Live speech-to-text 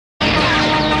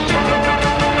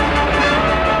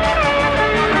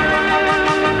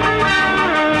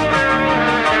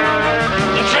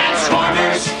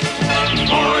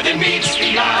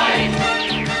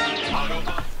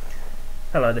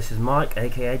Hello, this is Mike,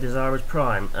 aka Desirous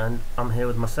Prime, and I'm here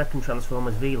with my second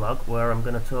Transformers vlog, where I'm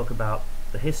going to talk about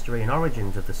the history and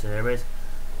origins of the series,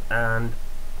 and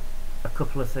a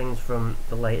couple of things from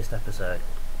the latest episode.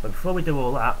 But before we do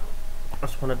all that, I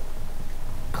just want to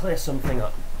clear something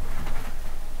up,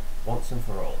 once and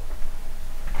for all.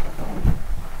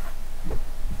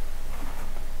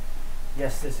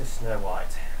 Yes, this is Snow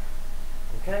White.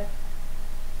 Okay?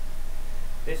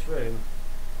 This room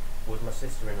was my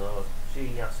sister-in-law's.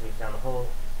 She asked me down the hall,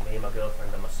 me and my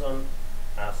girlfriend and my son,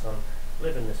 our son,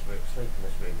 live in this room, sleep in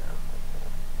this room now.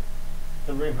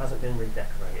 The room hasn't been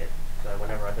redecorated, so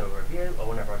whenever I do a review or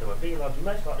whenever I do a vlog, you're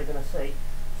most likely going to see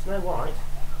Snow White.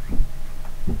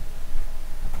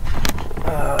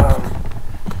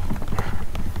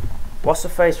 What's the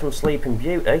face from Sleeping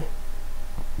Beauty?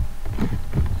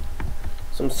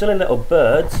 Some silly little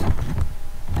birds.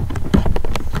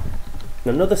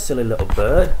 Another silly little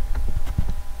bird.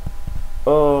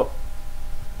 Or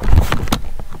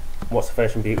what's the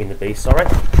face from Beauty and the Beast, sorry.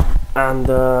 And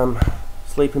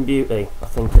Sleeping Beauty, I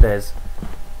think it is.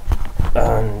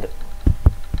 And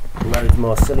loads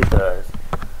more silly birds.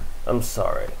 I'm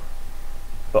sorry,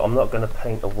 but I'm not going to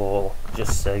paint a wall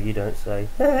just so you don't say,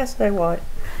 Snow White.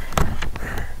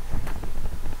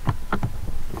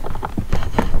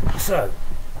 So,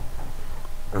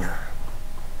 I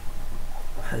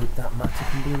hope that matter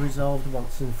can be resolved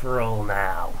once and for all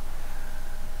now.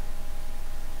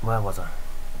 Where was I?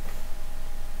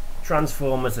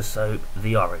 Transformers the soap,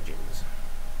 the origins.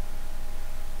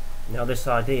 Now this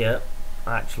idea,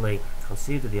 I actually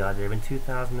conceived of the idea in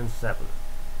 2007.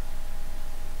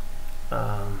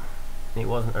 It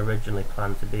wasn't originally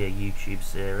planned to be a YouTube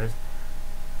series.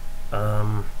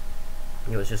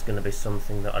 It was just going to be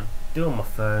something that I'd do on my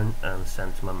phone and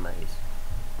send to my mates.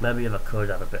 Maybe if I could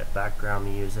have a bit of background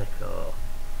music, or,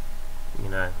 you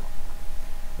know,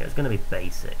 it was going to be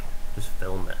basic. Just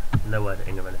film it, no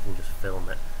editing or anything, just film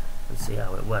it and see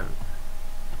how it went.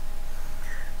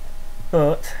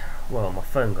 But, well, my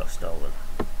phone got stolen.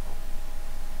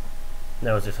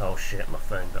 There was this whole shit, my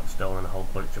phone got stolen, a whole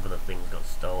bunch of other things got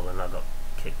stolen, I got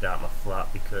kicked out of my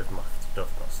flat because my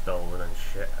stuff got stolen and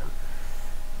shit, and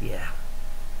yeah.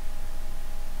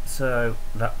 So,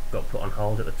 that got put on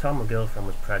hold. At the time my girlfriend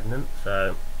was pregnant,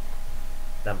 so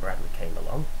then Bradley came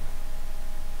along,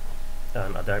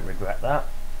 and I don't regret that.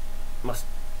 My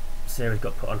series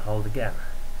got put on hold again.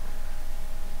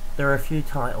 There are a few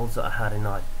titles that I had in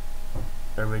mind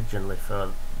originally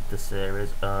for the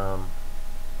series. The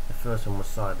first one was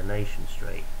Cybernation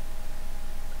Street,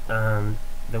 and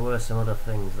there were some other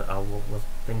things that I was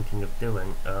thinking of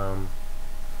doing. There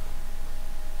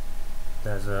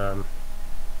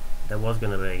was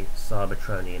going to be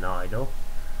Cybertronian Idol,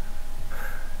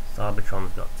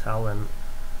 Cybertron's Got Talent,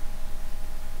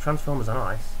 Transformers on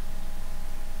Ice.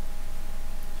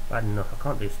 Bad enough, I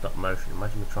can't do stop motion.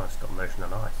 Imagine me trying to stop motion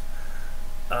on ice.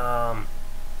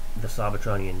 The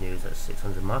Cybertronian news at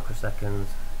 600 microseconds,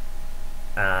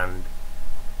 and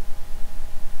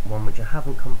one which I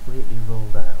haven't completely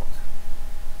ruled out,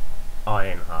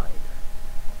 Ironhide.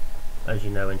 As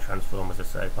you know, in Transformers the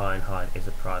soap, Ironhide is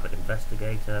a private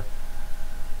investigator,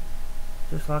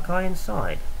 just like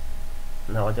Ironside.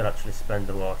 Now, I did actually spend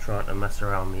a while trying to mess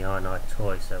around with the Ironhide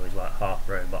toy, so he's like half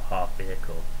robot, half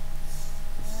vehicle.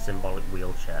 Symbolic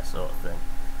wheelchair sort of thing.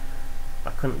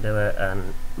 I couldn't do it,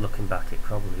 and looking back it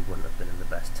probably wouldn't have been in the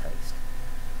best taste.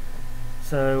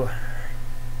 So,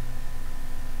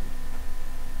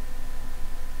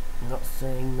 not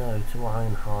saying no to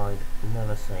Ironhide,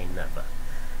 never say never.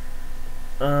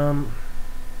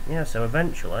 Yeah, so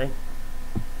eventually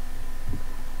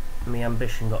my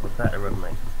ambition got the better of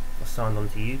me. I signed on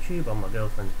to YouTube on my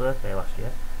girlfriend's birthday last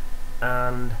year,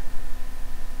 and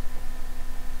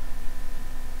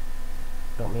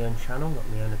got my own channel, got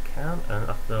my own account,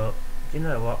 and I thought, do you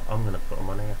know what, I'm going to put them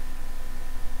on here.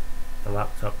 The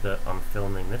laptop that I'm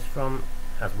filming this from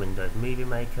has Windows Movie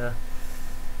Maker,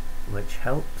 which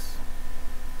helps.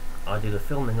 I do the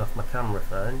filming off my camera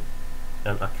phone,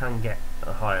 and I can get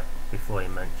a higher, before you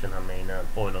mention,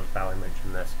 Boiler's Bowie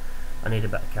mentioned this, I need a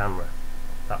better camera.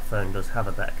 That phone does have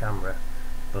a better camera,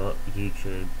 but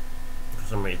YouTube, for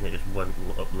some reason it just won't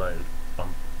upload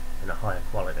in a higher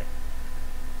quality.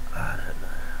 I don't know.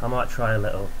 I might try a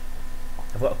little.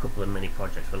 I've got a couple of mini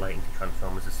projects relating to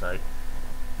Transformers the soap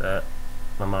that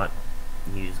I might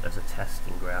use as a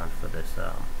testing ground for this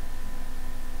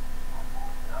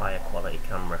higher quality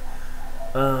camera.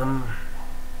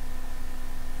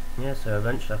 Yeah, so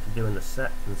eventually after doing the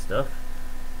sets and stuff,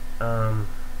 I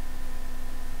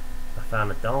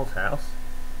found a doll's house,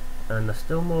 and there's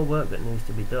still more work that needs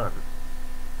to be done,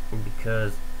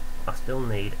 because I still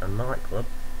need a nightclub.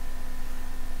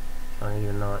 I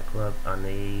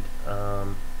need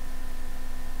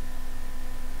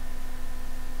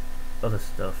other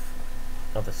stuff,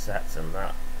 other sets and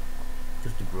that,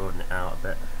 just to broaden it out a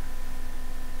bit.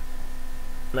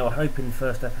 Now I hope in the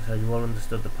first episode you all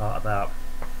understood the part about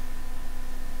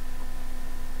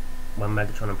when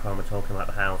Megatron and Prime were talking about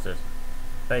the houses.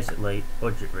 Basically,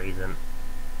 budget reason,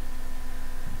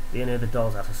 the only other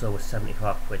doll's house I saw was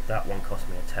 75 quid, that one cost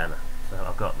me a tenner, so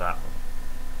I've got that.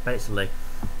 Basically,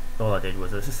 all I did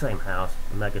was, it's the same house,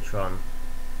 Megatron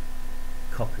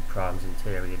copied Prime's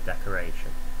interior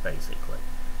decoration, basically.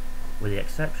 With the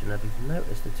exception of, if you've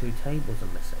noticed, the 2 tables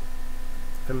are missing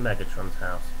from Megatron's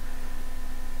house.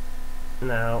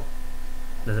 Now,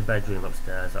 there's a bedroom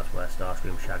upstairs, that's where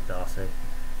Starscream shagged Darcy.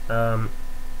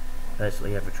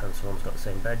 Basically every Transformer's got the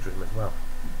same bedroom as well.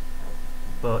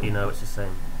 But, you know, it's the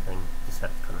same thing.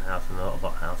 Decepticon house and the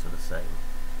Autobot house are the same.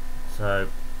 So,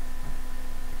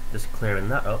 just clearing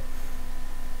that up.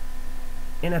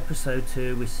 In episode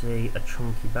 2 we see a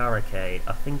chunky barricade.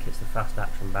 I think it's the Fast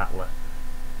Action Battler.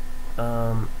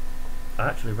 I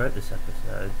actually wrote this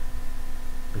episode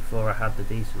before I had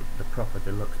the proper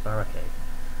deluxe barricade.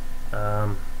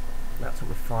 That took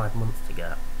me 5 months to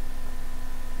get.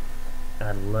 I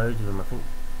had loads of them. I think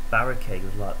barricade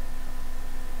was like,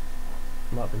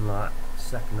 might have been like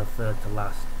second or third to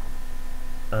last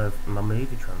of my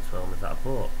movie Transformers that I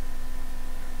bought.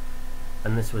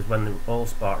 And this was when the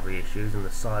Allspark reissues and the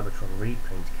Cybertron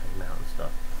repaint came out and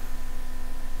stuff.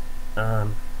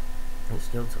 It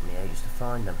still took me ages to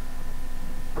find them.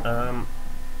 I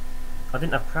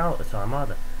didn't have Prowl at the time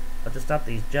either. I just had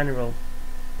these general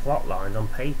plot lines on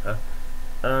paper,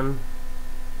 and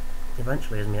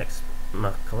eventually as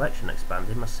my collection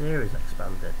expanded, my series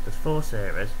expanded. There's 4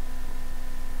 series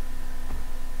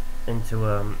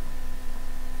into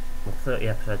 30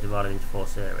 episodes divided into 4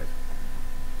 series.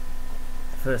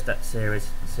 The first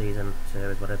season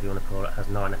series, whatever you want to call it, has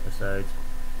 9 episodes.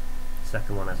 The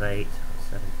second one has 8,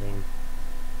 17.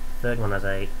 The third one has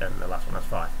 8, and the last one has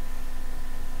 5.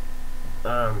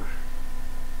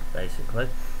 Basically,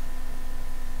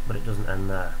 but it doesn't end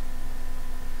there.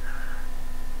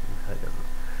 No, it doesn't.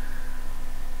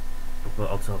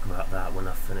 But I'll talk about that when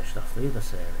I've finished off the other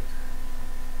series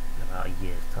in about a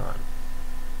year's time.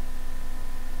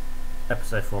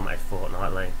 Episode format is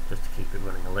fortnightly, just to keep it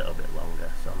running a little bit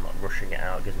longer, so I'm not rushing it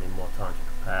out. It gives me more time to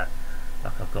prepare.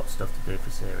 Like, I've got stuff to do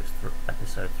for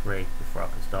episode 3 before I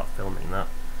can start filming that,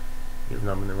 even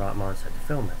though I'm in the right mindset to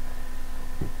film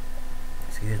it.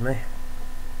 Excuse me.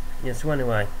 Yeah, so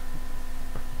anyway,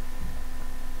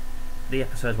 the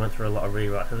episodes went through a lot of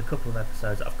rewrites. There's a couple of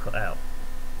episodes that I've cut out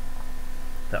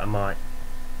that I might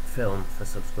film for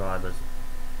subscribers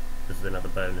as another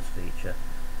bonus feature.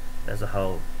 There's a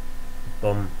whole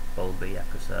Bumblebee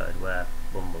episode where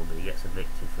Bumblebee gets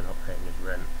evicted for not paying his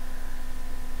rent.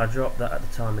 I dropped that at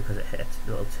the time because it hit a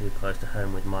little too close to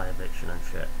home with my eviction and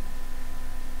shit.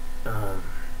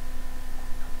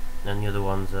 And the other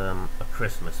one's a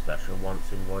Christmas special,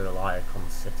 once in Royal Icon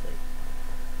City,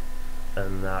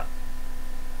 and that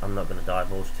I'm not going to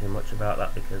divulge too much about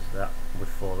that because that would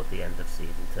fall at the end of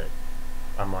season 2.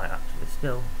 I might actually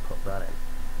still put that in.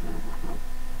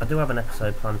 I do have an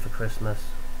episode planned for Christmas.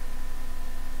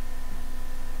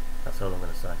 That's all I'm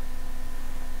going to say.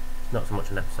 It's not so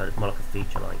much an episode, it's more like a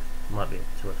feature length. It might be a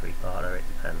 2 or 3 parter, it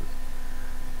depends.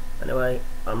 Anyway,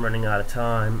 I'm running out of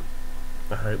time.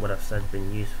 I hope what I've said has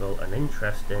been useful and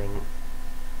interesting.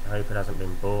 I hope it hasn't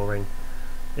been boring.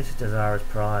 This is Desirous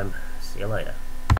Prime. See you later.